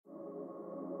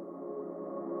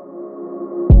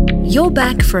You're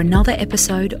back for another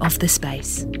episode of The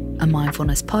Space, a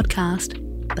mindfulness podcast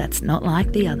that's not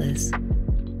like the others.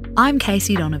 I'm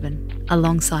Casey Donovan,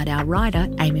 alongside our writer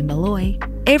Amy Malloy.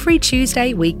 Every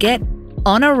Tuesday we get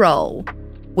on a roll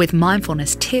with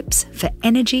mindfulness tips for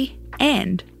energy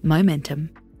and momentum.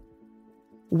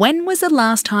 When was the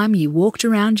last time you walked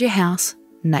around your house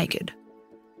naked?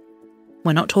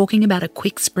 We're not talking about a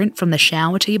quick sprint from the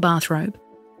shower to your bathrobe.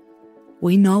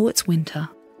 We know it's winter.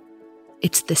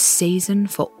 It's the season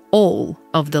for all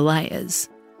of the layers.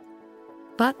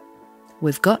 But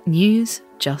we've got news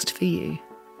just for you.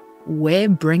 We're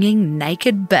bringing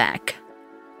naked back.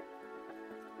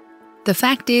 The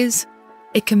fact is,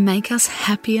 it can make us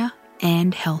happier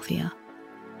and healthier.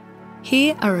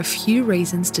 Here are a few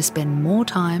reasons to spend more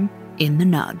time in the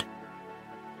nud.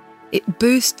 It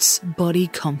boosts body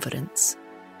confidence.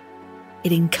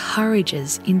 It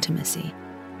encourages intimacy.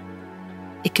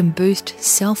 It can boost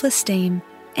self-esteem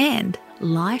and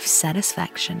life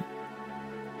satisfaction.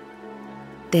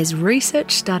 There's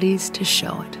research studies to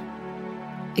show it.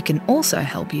 It can also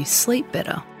help you sleep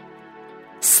better.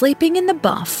 Sleeping in the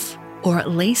buff, or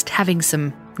at least having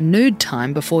some nude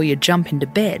time before you jump into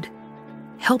bed,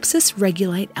 helps us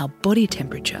regulate our body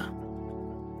temperature.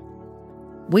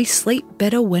 We sleep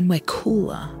better when we're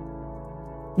cooler.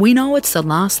 We know it's the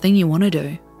last thing you want to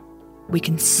do. We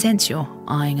can sense you're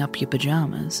eyeing up your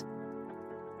pyjamas.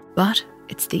 But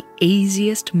it's the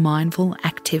easiest mindful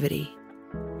activity.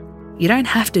 You don't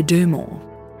have to do more.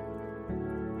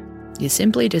 You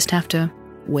simply just have to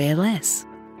wear less.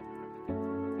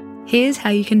 Here's how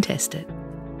you can test it.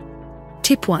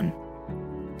 Tip 1.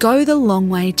 Go the long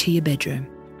way to your bedroom.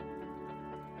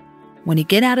 When you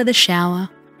get out of the shower,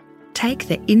 take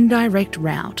the indirect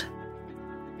route.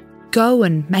 Go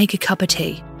and make a cup of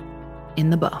tea in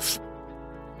the buff.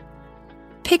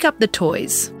 Pick up the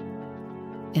toys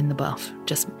in the buff.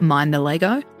 Just mind the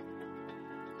Lego.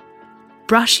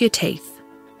 Brush your teeth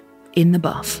in the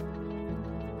buff.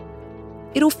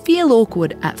 It'll feel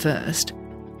awkward at first.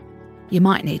 You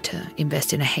might need to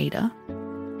invest in a heater.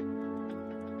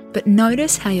 But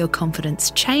notice how your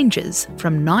confidence changes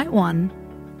from night 1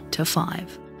 to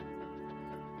 5.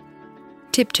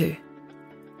 Tip 2.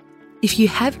 If you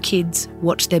have kids,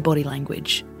 watch their body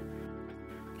language.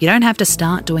 You don't have to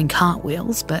start doing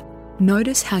cartwheels, but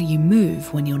notice how you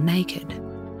move when you're naked.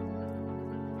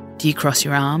 Do you cross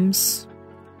your arms?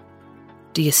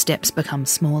 Do your steps become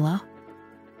smaller?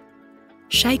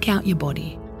 Shake out your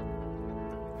body.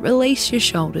 Release your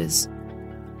shoulders.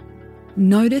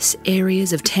 Notice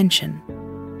areas of tension.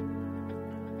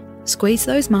 Squeeze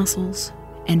those muscles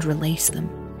and release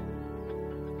them.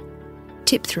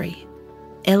 Tip 3.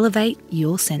 Elevate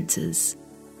your senses.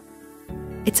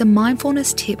 It's a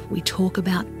mindfulness tip we talk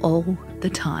about all the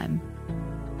time.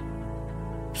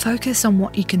 Focus on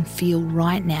what you can feel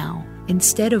right now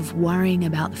instead of worrying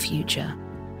about the future.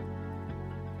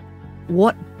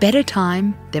 What better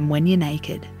time than when you're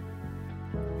naked?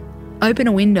 Open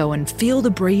a window and feel the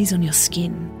breeze on your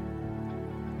skin.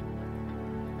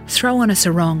 Throw on a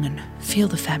sarong and feel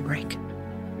the fabric.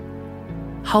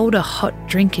 Hold a hot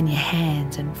drink in your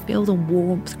hands and feel the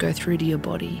warmth go through to your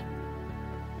body.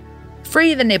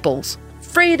 Free the nipples,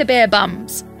 free the bare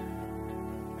bums.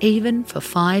 Even for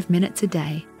 5 minutes a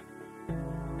day.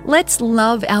 Let's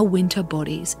love our winter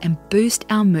bodies and boost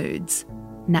our moods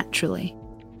naturally.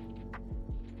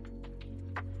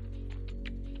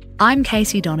 I'm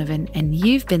Casey Donovan and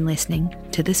you've been listening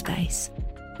to The Space.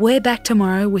 We're back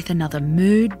tomorrow with another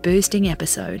mood-boosting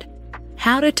episode.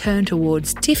 How to turn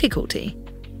towards difficulty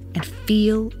and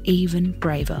feel even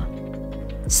braver.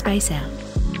 Space out.